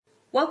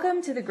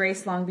Welcome to the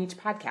Grace Long Beach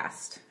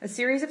podcast, a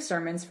series of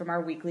sermons from our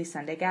weekly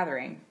Sunday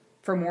gathering.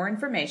 For more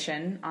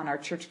information on our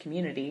church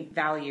community,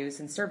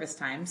 values, and service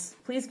times,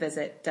 please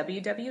visit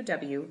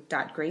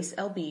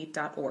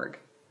www.gracelb.org.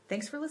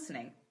 Thanks for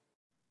listening.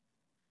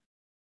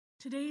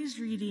 Today's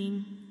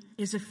reading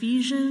is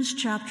Ephesians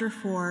chapter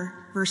 4,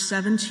 verse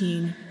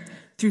 17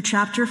 through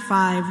chapter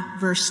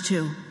 5, verse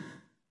 2.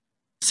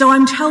 So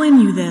I'm telling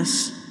you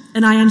this,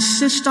 and I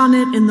insist on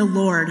it in the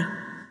Lord.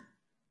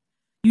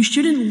 You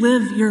shouldn't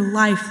live your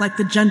life like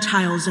the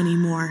Gentiles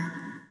anymore.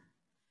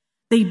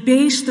 They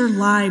base their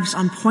lives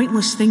on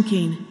pointless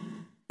thinking,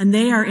 and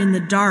they are in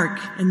the dark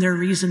in their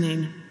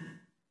reasoning.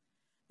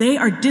 They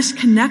are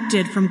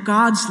disconnected from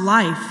God's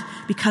life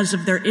because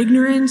of their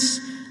ignorance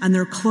and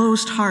their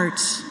closed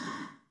hearts.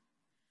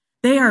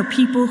 They are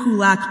people who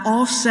lack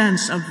all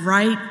sense of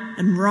right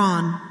and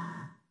wrong,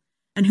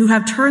 and who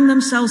have turned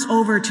themselves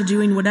over to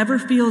doing whatever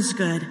feels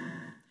good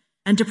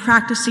and to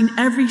practicing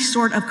every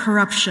sort of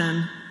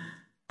corruption,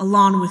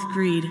 along with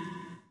greed.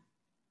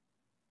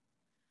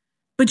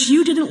 But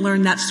you didn't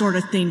learn that sort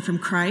of thing from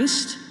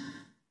Christ.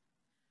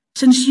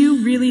 Since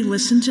you really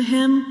listened to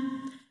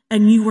him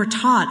and you were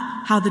taught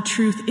how the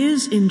truth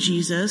is in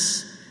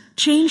Jesus,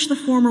 change the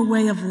former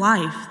way of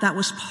life that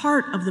was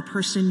part of the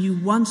person you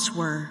once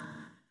were,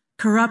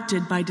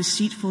 corrupted by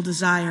deceitful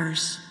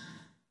desires.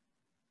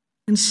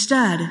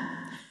 Instead,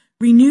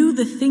 renew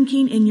the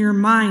thinking in your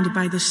mind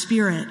by the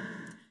Spirit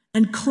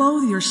and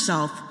clothe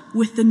yourself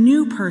with the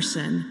new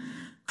person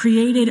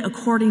created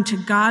according to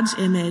God's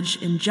image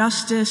in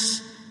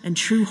justice and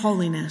true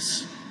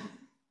holiness.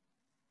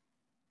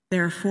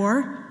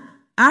 Therefore,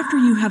 after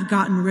you have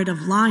gotten rid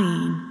of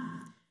lying,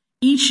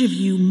 each of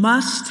you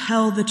must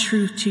tell the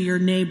truth to your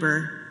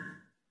neighbor,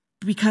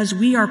 because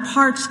we are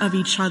parts of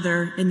each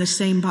other in the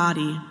same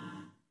body.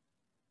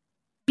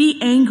 Be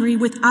angry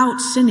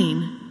without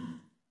sinning.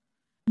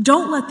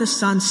 Don't let the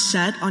sun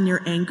set on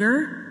your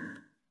anger.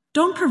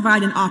 Don't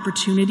provide an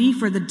opportunity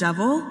for the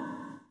devil.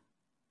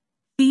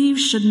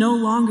 Thieves should no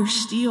longer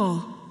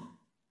steal.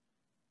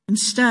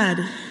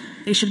 Instead,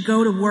 they should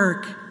go to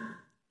work,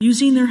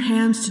 using their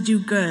hands to do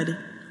good,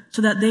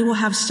 so that they will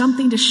have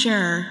something to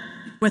share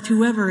with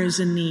whoever is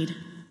in need.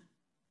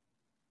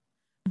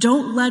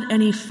 Don't let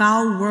any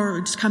foul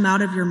words come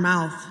out of your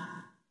mouth.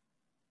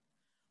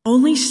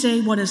 Only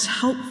say what is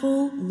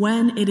helpful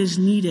when it is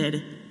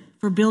needed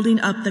for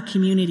building up the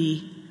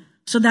community,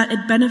 so that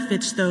it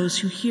benefits those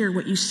who hear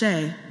what you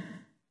say.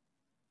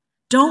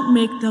 Don't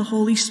make the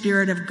Holy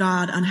Spirit of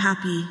God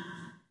unhappy.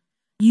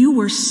 You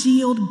were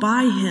sealed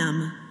by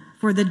him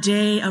for the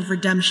day of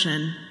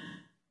redemption.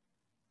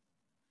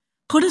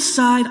 Put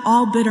aside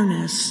all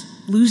bitterness,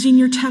 losing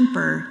your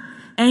temper,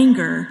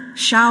 anger,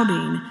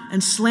 shouting,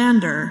 and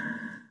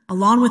slander,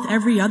 along with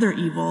every other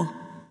evil.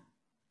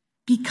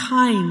 Be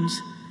kind,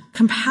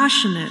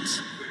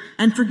 compassionate,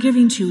 and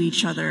forgiving to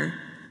each other,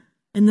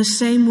 in the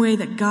same way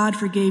that God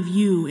forgave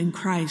you in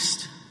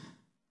Christ.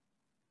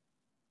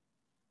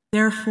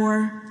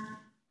 Therefore,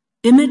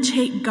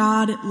 imitate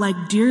God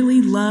like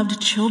dearly loved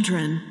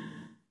children.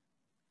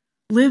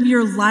 Live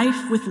your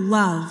life with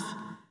love,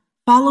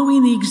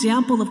 following the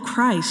example of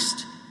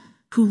Christ,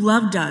 who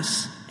loved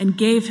us and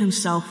gave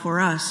himself for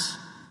us.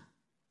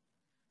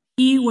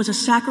 He was a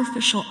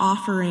sacrificial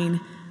offering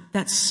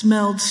that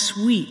smelled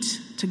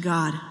sweet to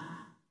God.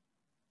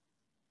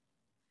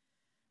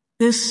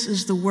 This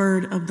is the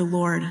word of the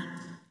Lord.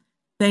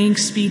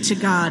 Thanks be to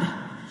God.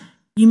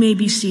 You may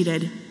be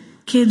seated.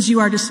 Kids, you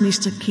are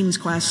dismissed to King's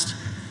Quest.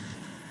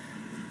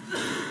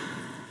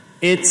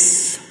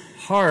 It's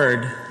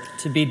hard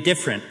to be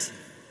different.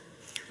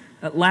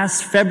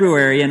 Last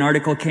February, an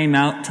article came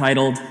out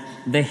titled,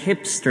 "The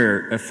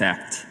Hipster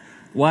Effect: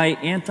 Why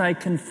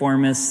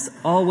Anti-Conformists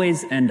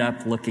Always End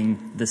Up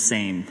Looking the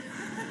Same."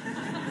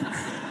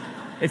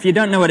 If you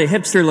don't know what a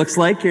hipster looks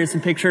like, here's a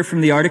picture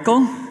from the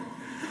article.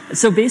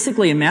 So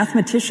basically, a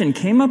mathematician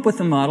came up with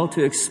a model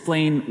to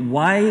explain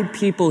why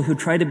people who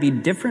try to be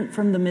different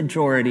from the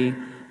majority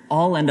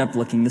all end up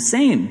looking the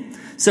same.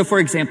 So for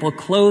example,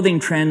 clothing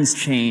trends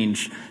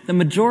change. The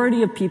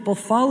majority of people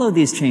follow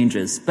these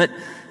changes, but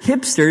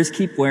hipsters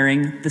keep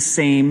wearing the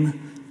same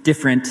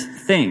different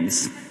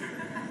things.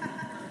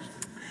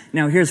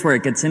 Now here's where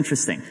it gets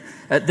interesting.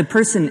 The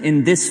person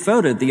in this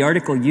photo the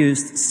article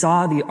used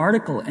saw the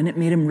article, and it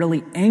made him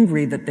really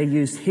angry that they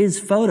used his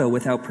photo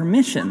without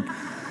permission.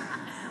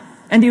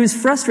 And he was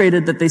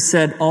frustrated that they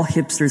said all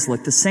hipsters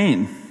look the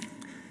same.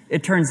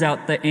 It turns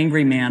out the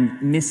angry man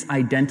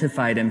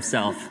misidentified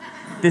himself.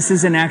 This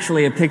isn't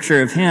actually a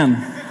picture of him.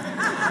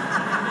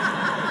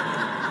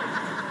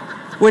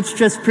 Which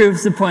just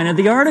proves the point of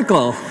the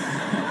article.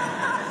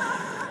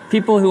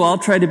 People who all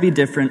try to be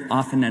different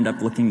often end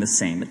up looking the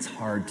same. It's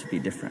hard to be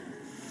different.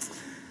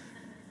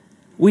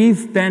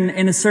 We've been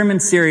in a sermon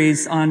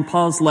series on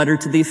Paul's letter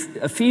to the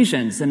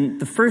Ephesians,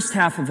 and the first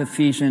half of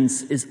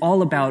Ephesians is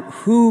all about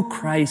who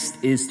Christ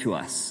is to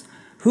us.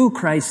 Who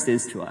Christ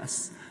is to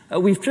us.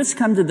 We've just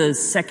come to the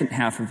second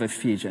half of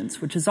Ephesians,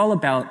 which is all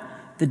about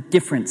the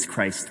difference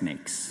Christ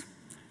makes.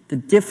 The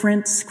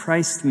difference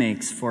Christ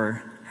makes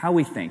for how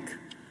we think,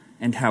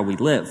 and how we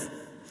live.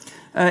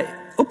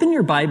 Open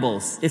your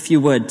Bibles, if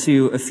you would,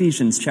 to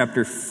Ephesians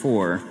chapter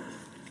 4.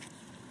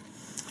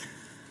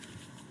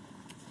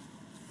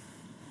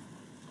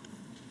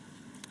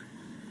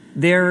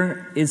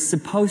 There is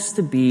supposed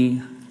to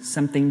be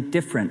something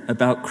different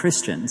about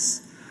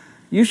Christians.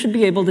 You should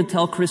be able to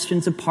tell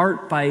Christians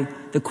apart by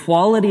the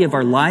quality of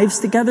our lives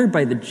together,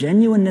 by the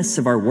genuineness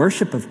of our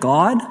worship of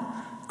God.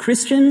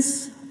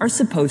 Christians are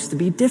supposed to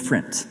be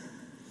different.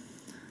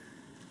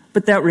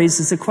 But that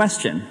raises a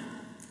question.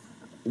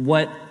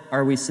 What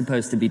are we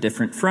supposed to be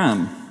different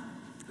from?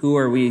 Who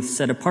are we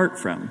set apart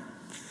from?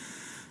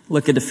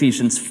 Look at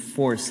Ephesians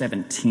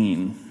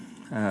 4:17,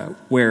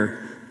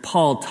 where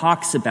Paul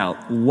talks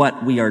about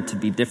what we are to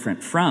be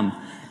different from.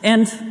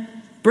 And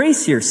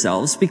brace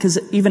yourselves, because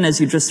even as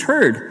you just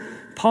heard,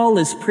 Paul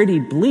is pretty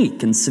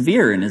bleak and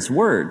severe in his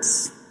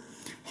words.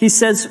 He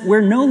says,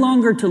 we're no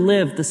longer to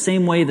live the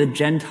same way the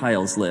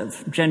Gentiles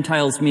live.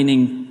 Gentiles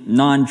meaning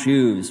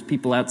non-Jews,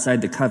 people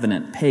outside the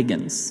covenant,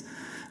 pagans.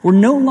 We're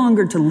no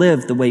longer to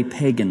live the way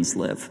pagans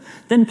live.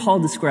 Then Paul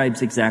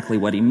describes exactly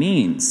what he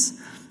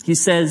means. He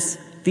says,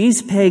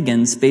 these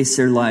pagans base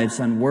their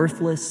lives on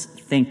worthless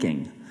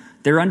thinking.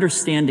 Their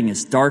understanding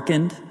is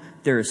darkened.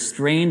 They're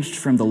estranged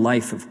from the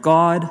life of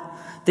God.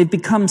 They've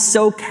become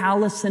so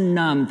callous and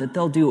numb that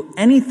they'll do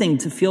anything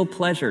to feel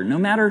pleasure, no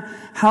matter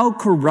how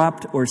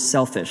corrupt or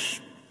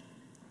selfish.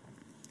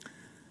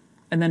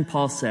 And then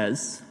Paul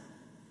says,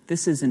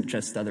 this isn't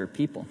just other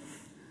people.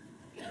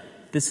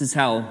 This is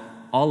how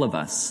all of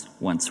us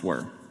once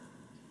were.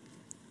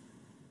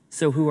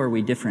 So who are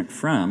we different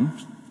from?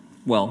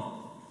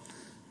 Well,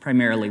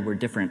 primarily we're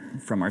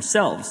different from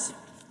ourselves,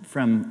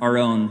 from our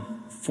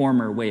own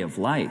former way of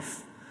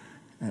life.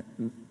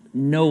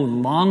 No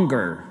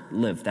longer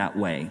live that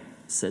way,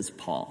 says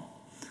Paul.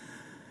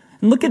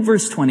 And look at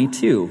verse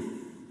 22.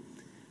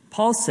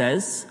 Paul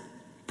says,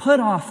 put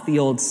off the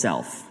old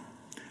self.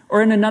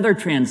 Or in another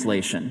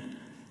translation,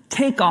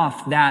 take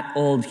off that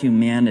old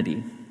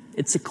humanity.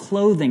 It's a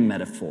clothing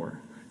metaphor.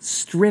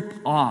 Strip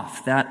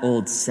off that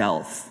old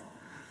self.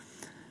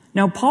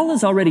 Now, Paul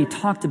has already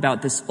talked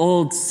about this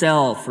old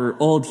self or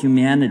old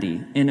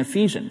humanity in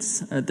Ephesians,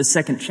 the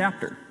 2nd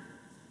chapter.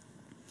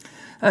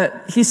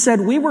 He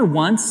said, we were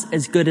once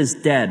as good as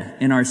dead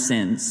in our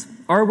sins.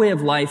 Our way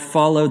of life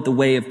followed the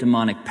way of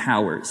demonic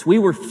powers. We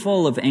were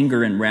full of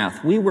anger and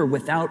wrath. We were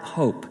without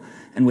hope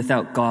and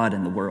without God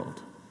in the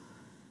world.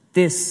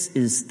 This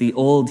is the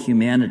old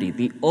humanity,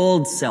 the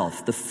old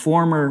self, the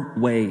former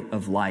way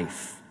of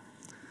life.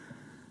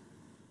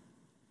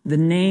 The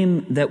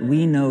name that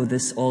we know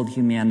this old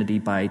humanity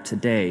by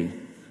today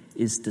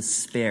is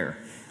despair.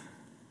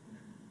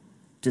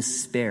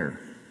 Despair.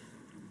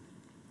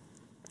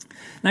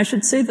 And I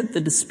should say that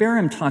the despair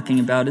I'm talking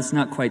about is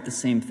not quite the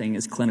same thing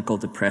as clinical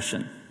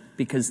depression,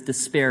 because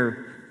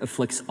despair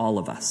afflicts all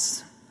of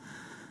us.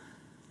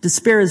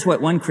 Despair is what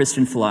one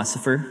Christian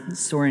philosopher,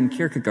 Soren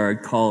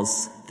Kierkegaard,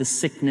 calls the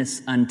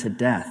sickness unto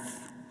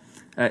death.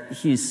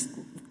 He's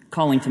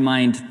calling to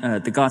mind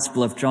the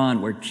Gospel of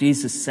John, where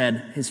Jesus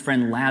said his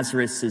friend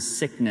Lazarus'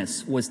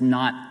 sickness was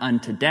not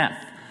unto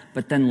death,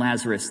 but then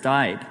Lazarus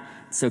died.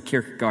 So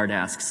Kierkegaard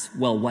asks,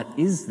 well, what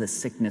is the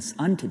sickness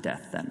unto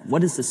death then?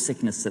 What is the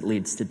sickness that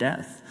leads to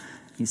death?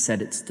 He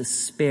said it's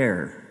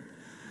despair.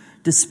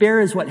 Despair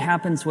is what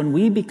happens when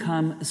we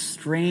become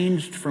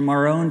estranged from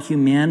our own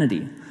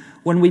humanity,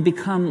 when we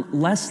become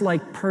less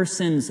like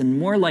persons and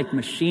more like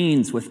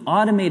machines with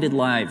automated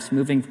lives,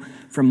 moving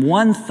from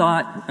one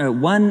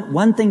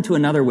thing to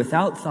another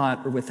without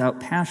thought or without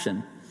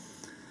passion.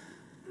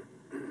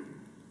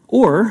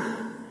 Or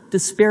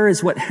despair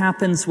is what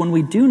happens when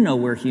we do know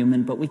we're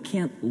human, but we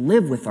can't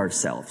live with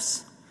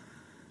ourselves.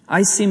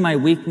 I see my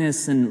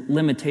weakness and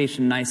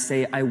limitation, and I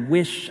say, I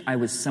wish I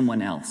was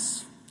someone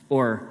else,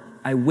 or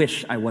I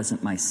wish I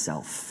wasn't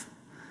myself.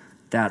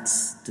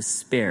 That's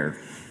despair.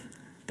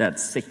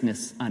 That's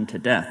sickness unto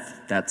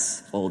death.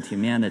 That's old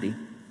humanity.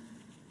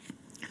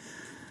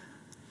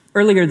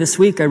 Earlier this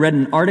week, I read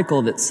an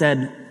article that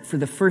said, for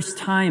the first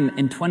time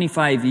in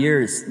 25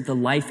 years, the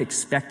life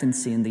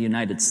expectancy in the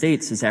United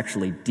States has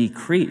actually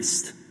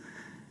decreased.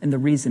 And the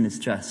reason is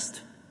just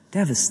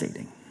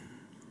devastating.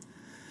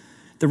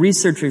 The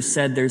researchers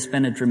said there's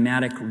been a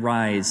dramatic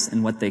rise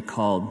in what they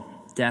called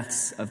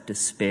deaths of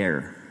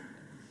despair.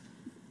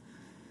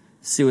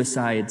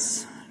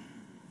 Suicides,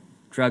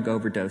 drug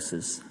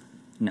overdoses,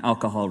 and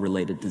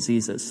alcohol-related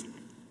diseases.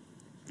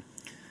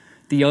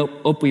 The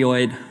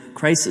opioid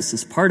crisis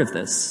is part of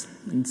this.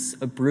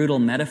 It's a brutal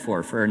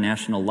metaphor for our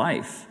national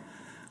life.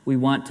 We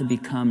want to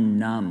become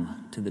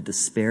numb to the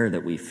despair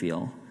that we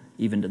feel,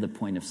 even to the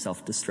point of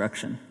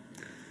self-destruction.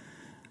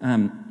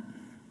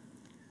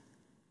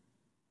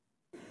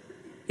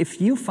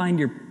 If you find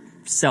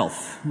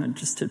yourself,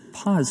 just to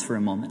pause for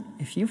a moment,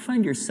 if you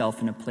find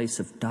yourself in a place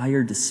of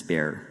dire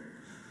despair,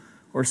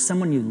 or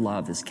someone you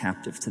love is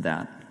captive to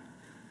that,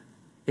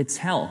 it's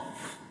hell,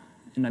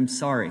 and I'm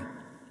sorry.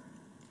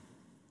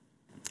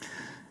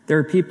 There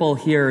are people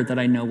here that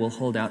I know will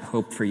hold out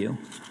hope for you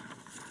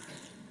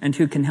and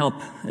who can help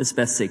as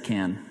best they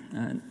can.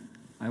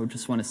 I would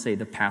just want to say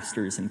the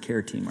pastors and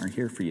care team are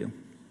here for you,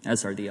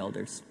 as are the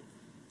elders.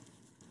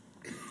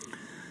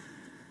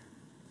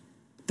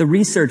 The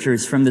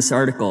researchers from this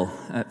article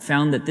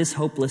found that this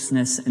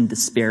hopelessness and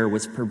despair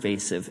was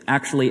pervasive.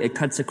 Actually, it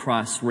cuts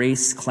across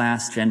race,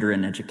 class, gender,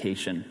 and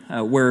education.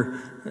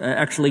 We're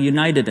actually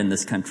united in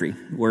this country.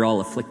 We're all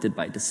afflicted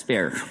by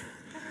despair,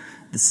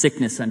 the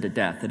sickness unto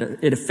death.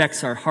 It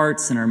affects our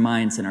hearts and our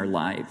minds and our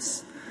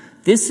lives.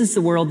 This is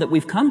the world that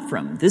we've come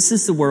from. This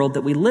is the world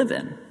that we live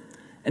in.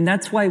 And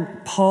that's why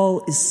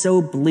Paul is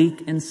so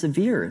bleak and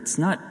severe. It's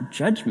not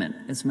judgment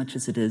as much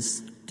as it is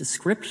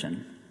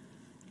description.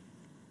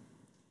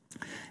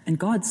 And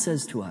God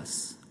says to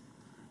us,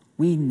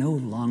 we no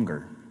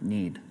longer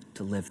need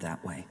to live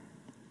that way.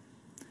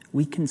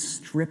 We can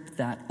strip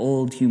that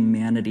old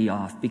humanity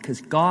off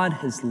because God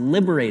has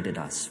liberated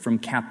us from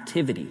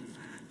captivity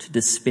to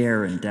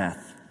despair and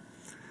death.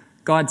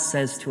 God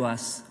says to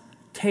us,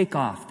 take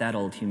off that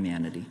old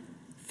humanity.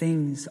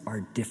 Things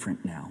are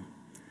different now.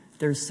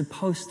 There's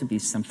supposed to be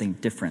something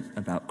different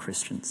about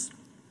Christians.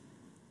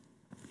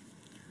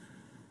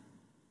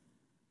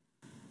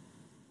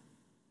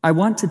 I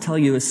want to tell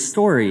you a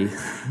story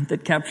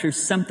that captures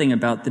something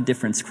about the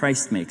difference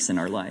Christ makes in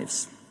our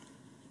lives.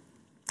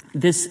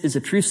 This is a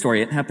true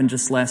story. It happened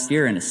just last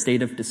year in a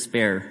state of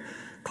despair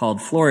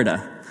called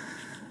Florida.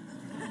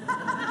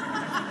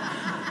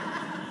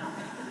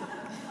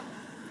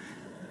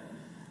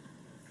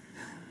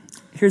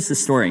 Here's the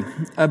story.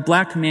 A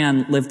black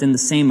man lived in the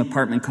same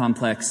apartment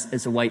complex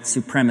as a white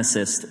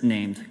supremacist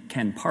named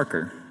Ken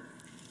Parker.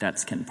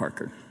 That's Ken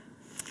Parker.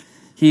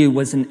 He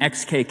was an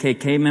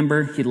ex-KKK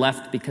member. He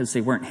left because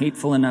they weren't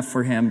hateful enough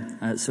for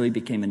him, so he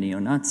became a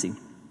neo-Nazi.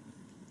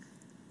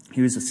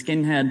 He was a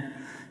skinhead.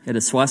 He had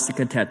a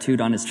swastika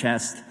tattooed on his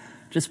chest.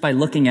 Just by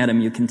looking at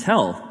him, you can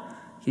tell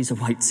he's a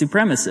white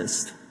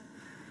supremacist.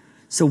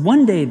 So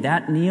one day,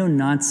 that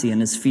neo-Nazi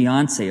and his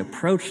fiancée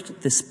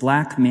approached this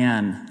black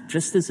man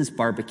just as his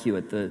barbecue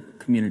at the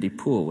community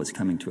pool was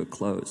coming to a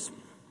close.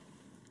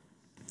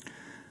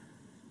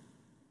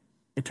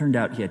 It turned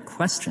out he had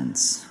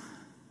questions,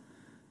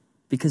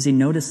 because he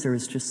noticed there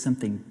was just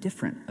something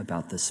different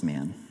about this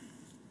man.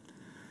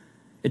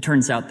 It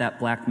turns out that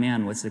black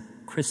man was a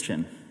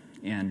Christian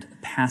and a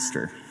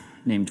pastor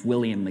named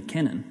William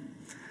McKinnon.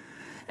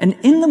 And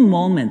in the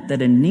moment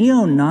that a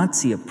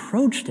neo-Nazi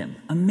approached him,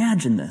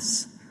 imagine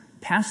this,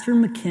 Pastor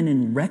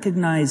McKinnon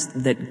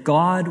recognized that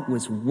God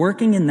was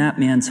working in that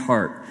man's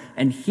heart,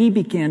 and he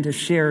began to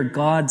share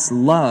God's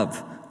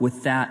love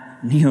with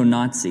that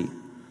neo-Nazi.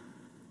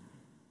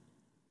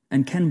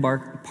 And Ken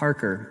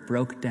Parker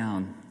broke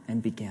down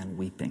and began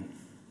weeping.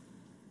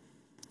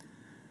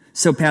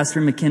 So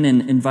Pastor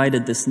McKinnon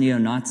invited this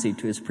neo-Nazi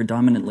to his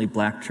predominantly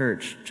black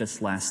church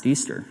just last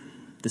Easter.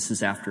 This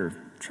is after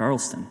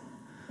Charleston.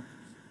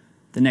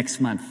 The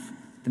next month,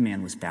 the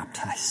man was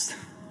baptized.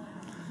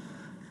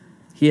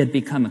 He had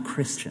become a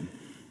Christian.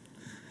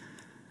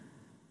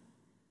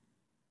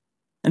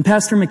 And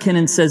Pastor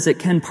McKinnon says that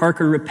Ken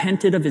Parker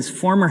repented of his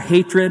former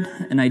hatred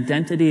and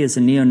identity as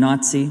a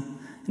neo-Nazi,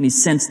 and he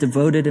since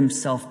devoted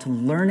himself to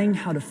learning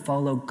how to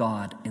follow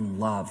God in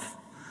love.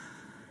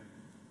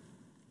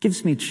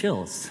 Gives me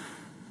chills.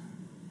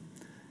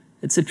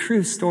 It's a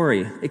true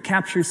story. It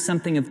captures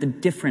something of the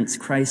difference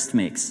Christ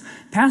makes.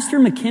 Pastor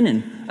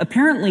McKinnon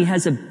apparently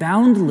has a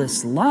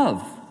boundless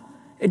love.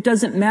 It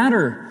doesn't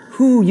matter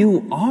who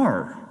you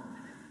are.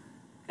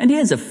 And he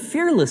has a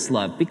fearless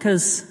love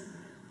because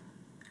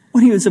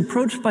when he was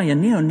approached by a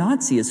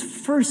neo-Nazi, his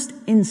first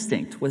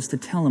instinct was to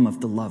tell him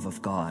of the love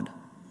of God.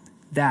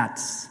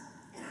 That's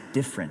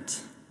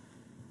different.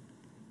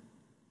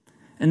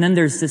 And then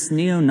there's this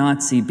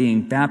neo-Nazi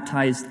being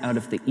baptized out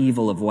of the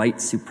evil of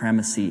white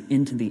supremacy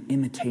into the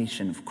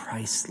imitation of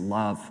Christ's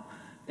love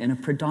in a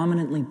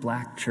predominantly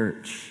black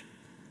church.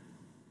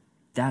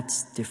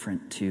 That's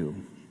different too.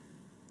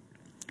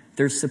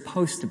 There's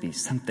supposed to be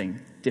something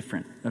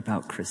different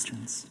about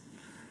Christians.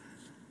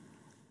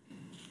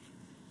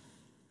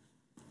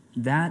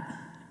 That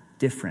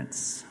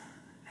difference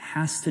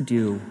has to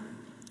do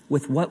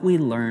with what we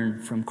learn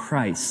from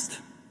Christ.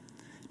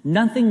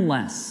 Nothing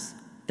less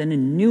than a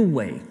new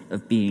way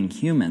of being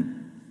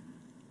human.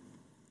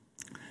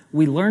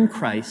 We learn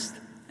Christ,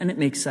 and it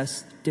makes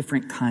us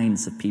different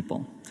kinds of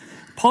people.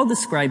 Paul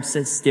describes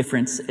this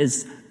difference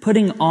as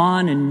putting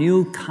on a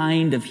new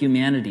kind of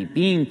humanity,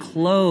 being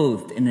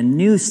clothed in a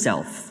new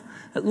self.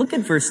 Look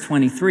at verse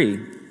 23.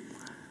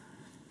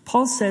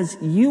 Paul says,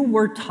 "You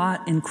were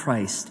taught in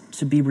Christ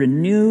to be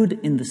renewed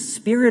in the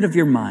spirit of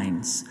your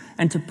minds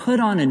and to put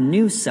on a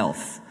new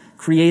self,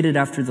 created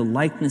after the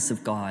likeness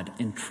of God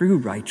in true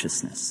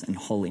righteousness and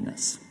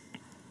holiness."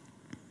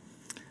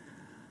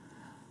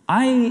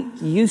 I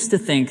used to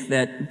think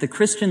that the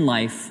Christian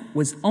life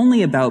was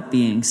only about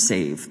being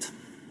saved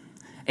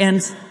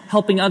and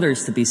helping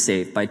others to be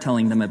saved by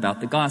telling them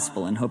about the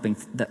gospel and hoping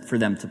for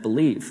them to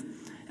believe.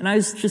 And I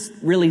was just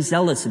really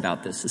zealous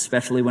about this,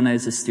 especially when I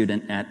was a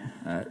student at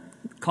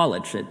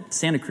college at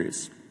Santa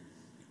Cruz.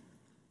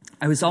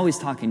 I was always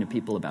talking to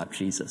people about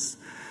Jesus.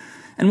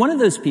 And one of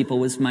those people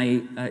was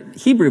my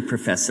Hebrew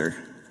professor,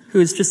 who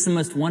is just the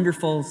most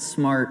wonderful,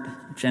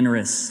 smart,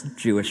 generous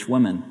Jewish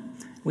woman.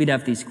 We'd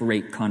have these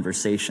great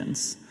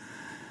conversations.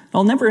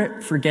 I'll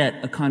never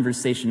forget a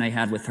conversation I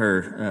had with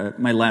her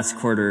my last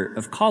quarter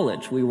of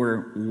college. We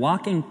were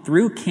walking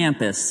through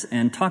campus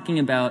and talking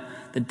about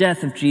the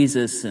death of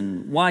Jesus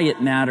and why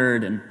it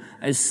mattered, and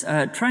I was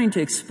trying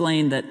to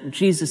explain that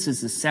Jesus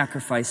is a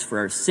sacrifice for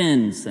our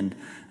sins, and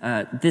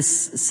this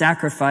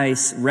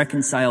sacrifice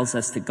reconciles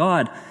us to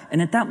God.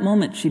 And at that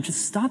moment, she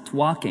just stopped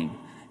walking,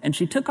 and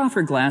she took off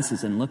her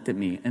glasses and looked at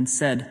me and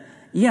said,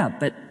 "Yeah,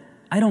 but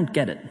I don't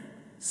get it.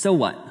 So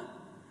what?"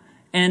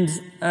 And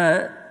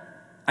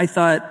I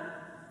thought,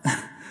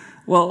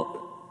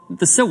 well,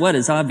 the so what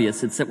is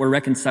obvious. It's that we're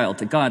reconciled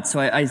to God. So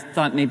I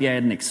thought maybe I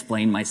hadn't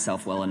explained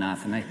myself well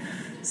enough. And I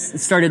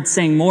started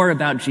saying more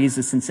about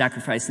Jesus and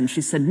sacrifice. And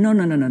she said,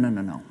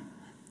 No.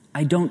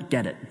 I don't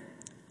get it.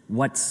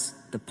 What's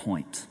the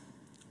point?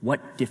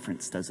 What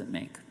difference does it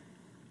make?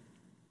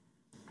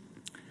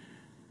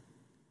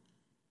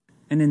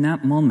 And in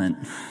that moment,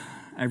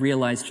 I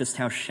realized just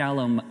how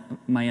shallow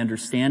my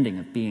understanding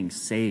of being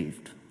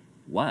saved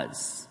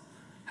was.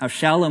 How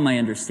shallow my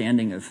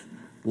understanding of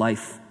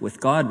life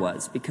with God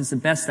was. Because the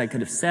best I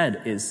could have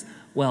said is,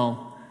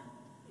 well,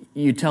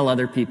 you tell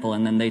other people,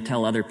 and then they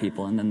tell other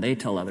people, and then they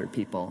tell other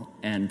people,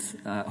 and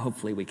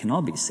hopefully we can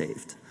all be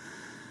saved.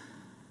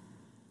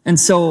 And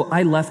so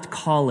I left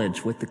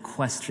college with the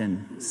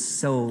question,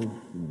 so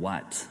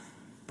what?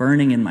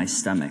 Burning in my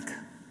stomach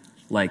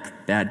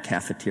like bad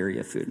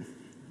cafeteria food.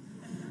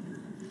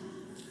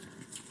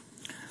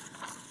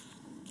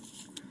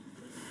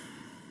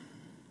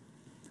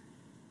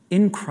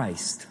 In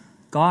Christ,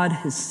 God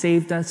has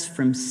saved us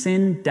from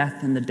sin,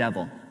 death, and the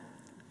devil.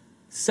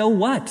 So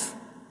what?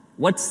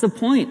 What's the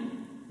point?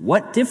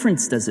 What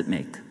difference does it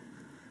make?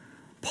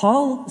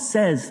 Paul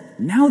says,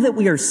 now that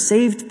we are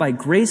saved by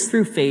grace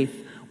through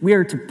faith, we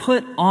are to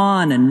put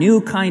on a new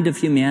kind of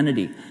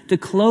humanity, to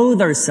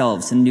clothe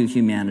ourselves in new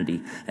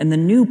humanity. And the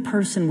new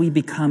person we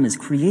become is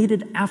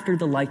created after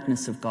the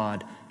likeness of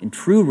God in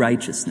true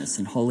righteousness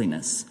and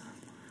holiness.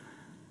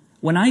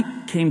 When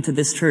I came to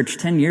this church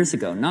 10 years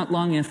ago, not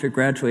long after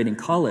graduating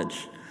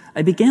college,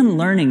 I began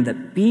learning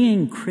that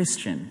being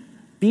Christian,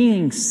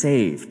 being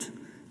saved,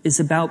 is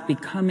about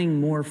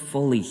becoming more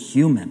fully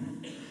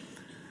human.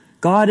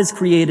 God has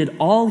created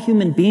all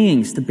human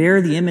beings to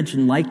bear the image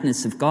and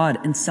likeness of God,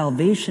 and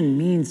salvation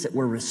means that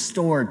we're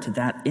restored to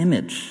that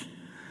image.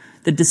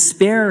 The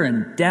despair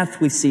and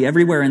death we see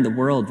everywhere in the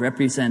world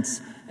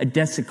represents a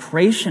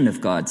desecration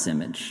of God's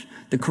image,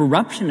 the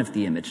corruption of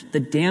the image, the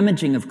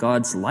damaging of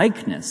God's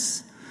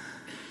likeness.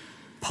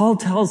 Paul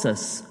tells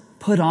us,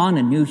 put on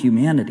a new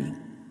humanity,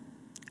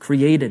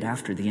 created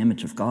after the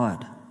image of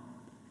God.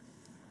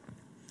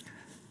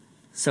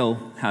 So,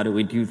 how do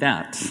we do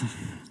that?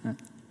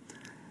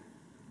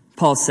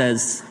 Paul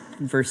says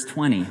in verse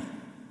 20,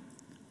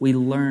 we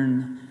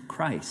learn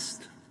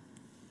Christ.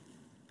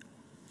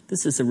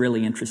 This is a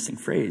really interesting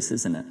phrase,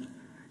 isn't it?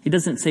 He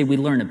doesn't say we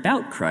learn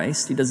about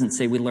Christ. He doesn't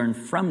say we learn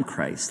from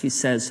Christ. He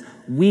says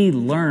we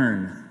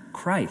learn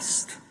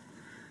Christ.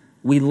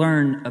 We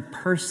learn a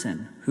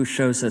person who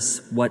shows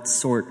us what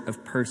sort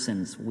of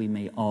persons we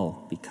may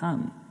all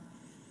become.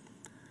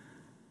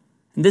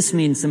 And this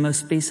means the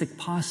most basic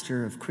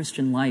posture of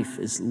Christian life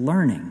is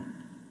learning.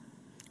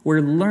 We're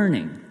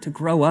learning to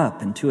grow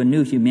up into a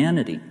new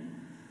humanity.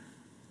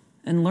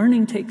 And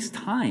learning takes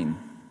time.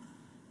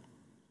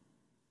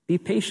 Be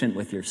patient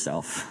with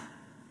yourself.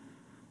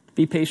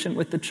 Be patient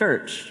with the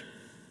church.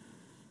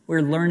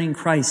 We're learning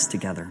Christ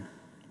together.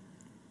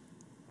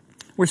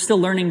 We're still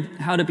learning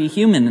how to be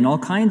human in all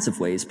kinds of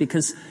ways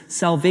because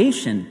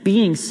salvation,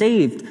 being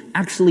saved,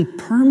 actually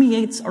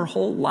permeates our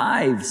whole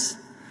lives.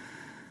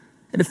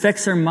 It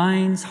affects our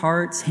minds,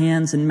 hearts,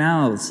 hands, and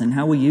mouths and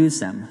how we use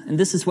them. And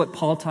this is what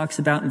Paul talks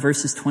about in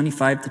verses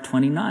 25 to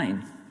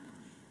 29.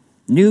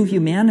 New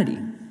humanity.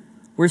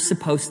 We're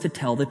supposed to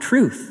tell the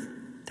truth.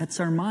 That's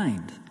our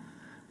mind.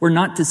 We're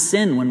not to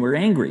sin when we're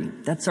angry.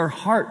 That's our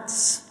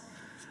hearts.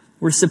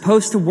 We're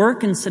supposed to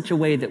work in such a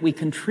way that we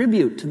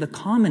contribute to the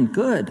common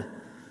good.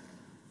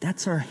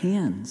 That's our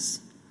hands.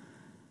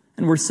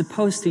 And we're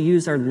supposed to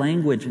use our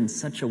language in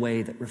such a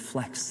way that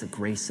reflects the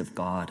grace of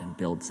God and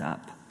builds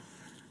up.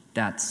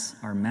 That's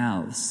our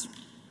mouths.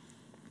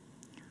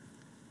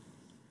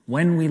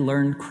 When we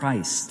learn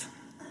Christ,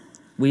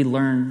 we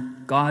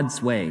learn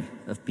God's way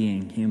of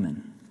being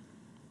human.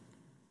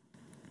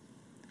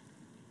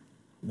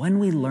 When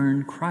we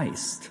learn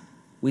Christ,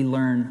 we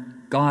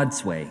learn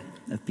God's way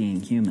of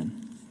being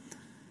human.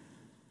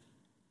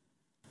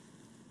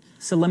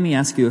 So let me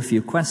ask you a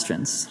few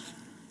questions.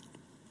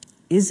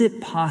 Is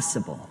it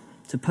possible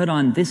to put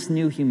on this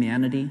new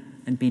humanity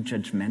and be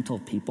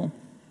judgmental people?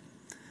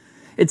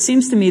 It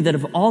seems to me that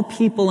of all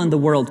people in the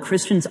world,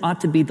 Christians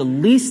ought to be the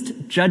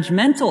least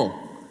judgmental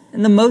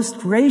and the most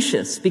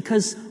gracious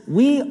because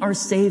we are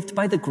saved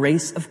by the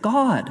grace of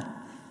God.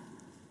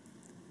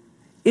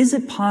 Is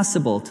it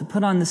possible to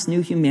put on this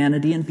new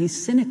humanity and be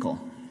cynical?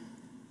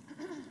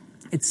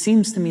 It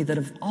seems to me that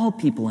of all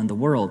people in the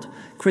world,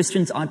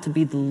 Christians ought to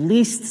be the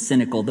least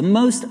cynical, the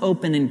most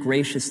open and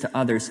gracious to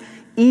others,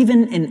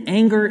 even in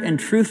anger and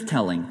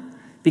truth-telling,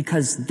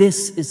 because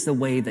this is the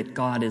way that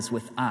God is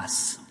with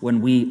us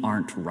when we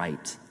aren't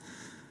right.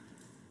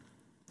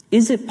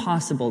 Is it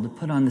possible to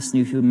put on this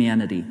new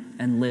humanity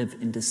and live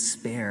in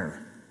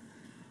despair?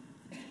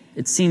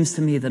 It seems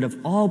to me that of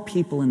all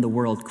people in the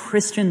world,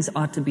 Christians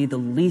ought to be the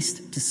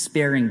least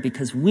despairing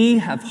because we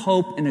have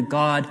hope in a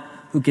God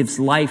who gives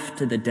life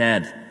to the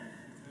dead.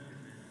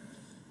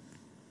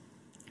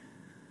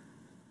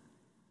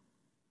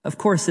 Of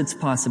course, it's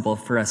possible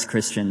for us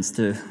Christians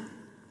to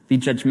be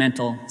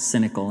judgmental,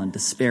 cynical, and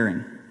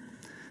despairing.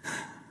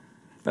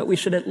 But we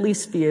should at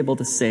least be able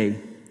to say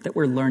that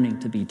we're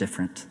learning to be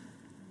different.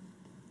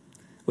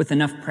 With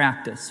enough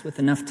practice, with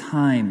enough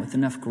time, with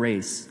enough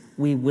grace,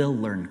 we will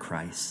learn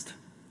Christ.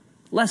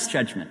 Less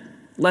judgment,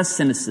 less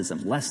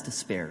cynicism, less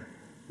despair,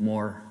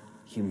 more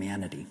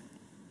humanity.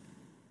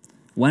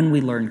 When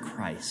we learn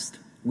Christ,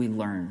 we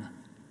learn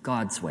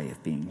God's way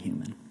of being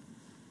human.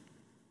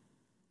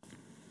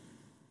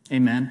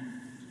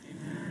 Amen?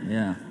 Amen.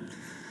 Yeah.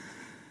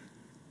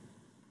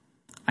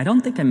 I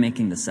don't think I'm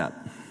making this up.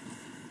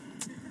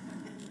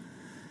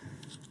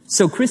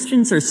 So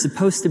Christians are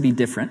supposed to be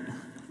different.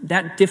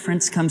 That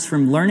difference comes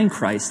from learning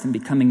Christ and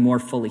becoming more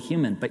fully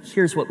human. But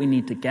here's what we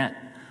need to get.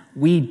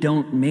 We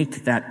don't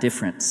make that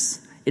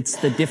difference. It's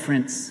the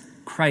difference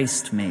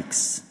Christ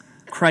makes.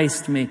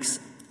 Christ makes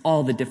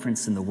all the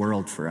difference in the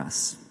world for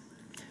us.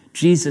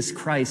 Jesus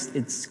Christ,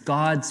 it's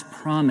God's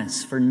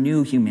promise for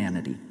new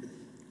humanity.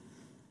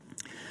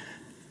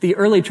 The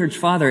early church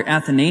father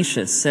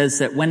Athanasius says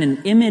that when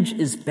an image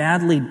is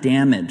badly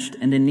damaged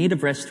and in need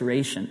of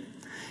restoration,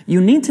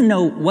 you need to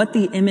know what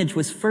the image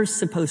was first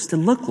supposed to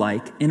look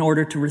like in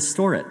order to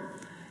restore it.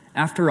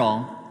 After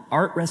all,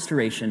 art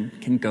restoration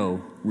can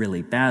go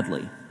really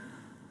badly.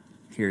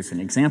 Here's an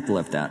example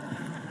of that.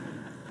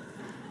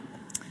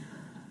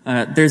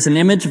 There's an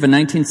image of a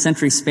 19th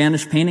century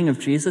Spanish painting of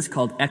Jesus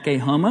called Ecce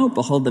Homo,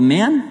 Behold the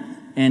Man,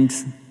 and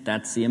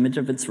that's the image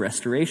of its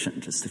restoration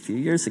just a few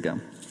years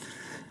ago.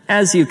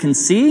 As you can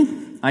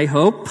see, I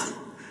hope,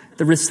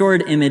 the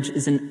restored image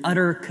is an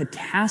utter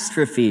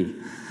catastrophe.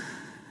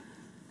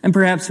 And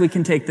perhaps we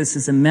can take this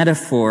as a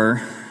metaphor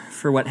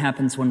for what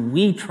happens when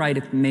we try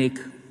to make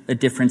a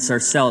difference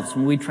ourselves,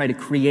 when we try to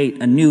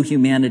create a new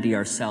humanity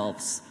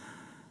ourselves.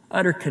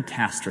 Utter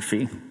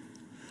catastrophe.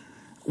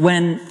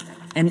 When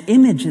an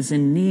image is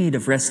in need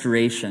of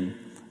restoration,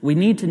 we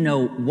need to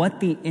know what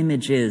the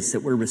image is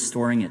that we're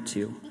restoring it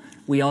to.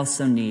 We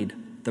also need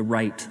the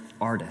right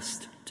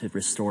artist to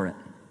restore it.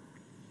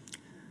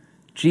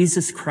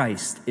 Jesus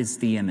Christ is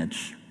the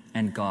image,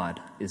 and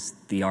God is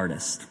the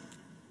artist.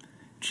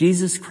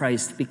 Jesus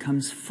Christ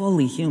becomes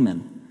fully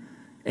human,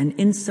 and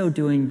in so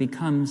doing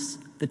becomes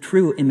the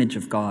true image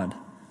of God,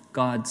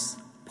 God's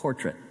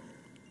portrait.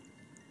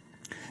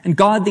 And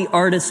God, the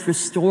artist,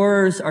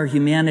 restores our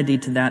humanity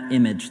to that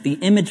image, the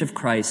image of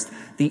Christ,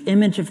 the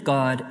image of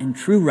God in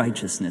true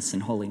righteousness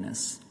and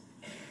holiness.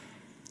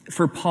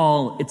 For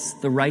Paul, it's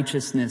the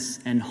righteousness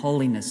and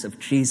holiness of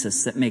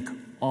Jesus that make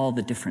all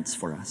the difference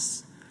for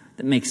us,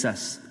 that makes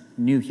us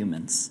new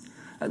humans.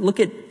 Look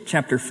at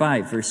chapter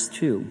 5, verse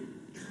 2.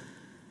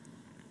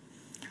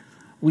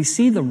 We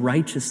see the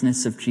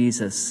righteousness of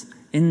Jesus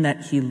in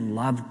that he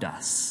loved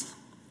us,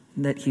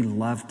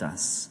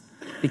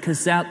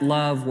 because that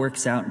love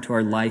works out into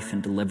our life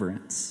and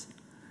deliverance.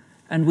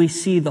 And we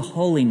see the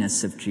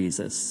holiness of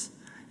Jesus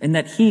in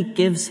that he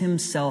gives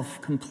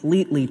himself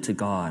completely to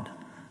God,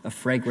 a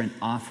fragrant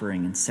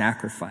offering and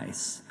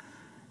sacrifice.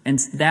 And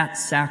that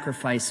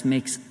sacrifice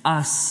makes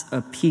us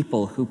a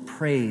people who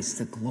praise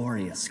the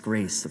glorious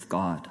grace of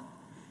God.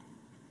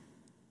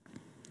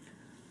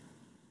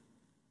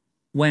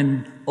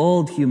 When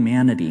old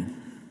humanity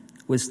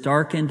was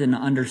darkened in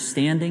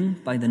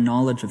understanding by the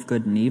knowledge of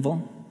good and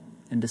evil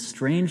and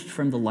estranged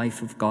from the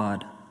life of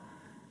God,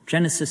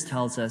 Genesis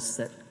tells us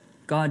that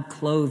God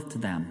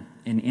clothed them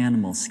in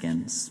animal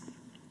skins.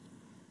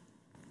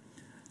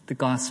 The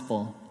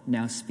gospel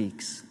now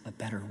speaks a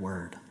better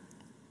word.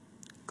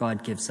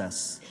 God gives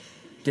us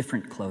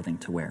different clothing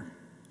to wear.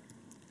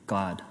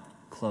 God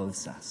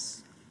clothes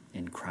us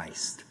in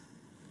Christ.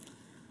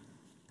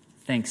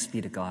 Thanks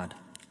be to God.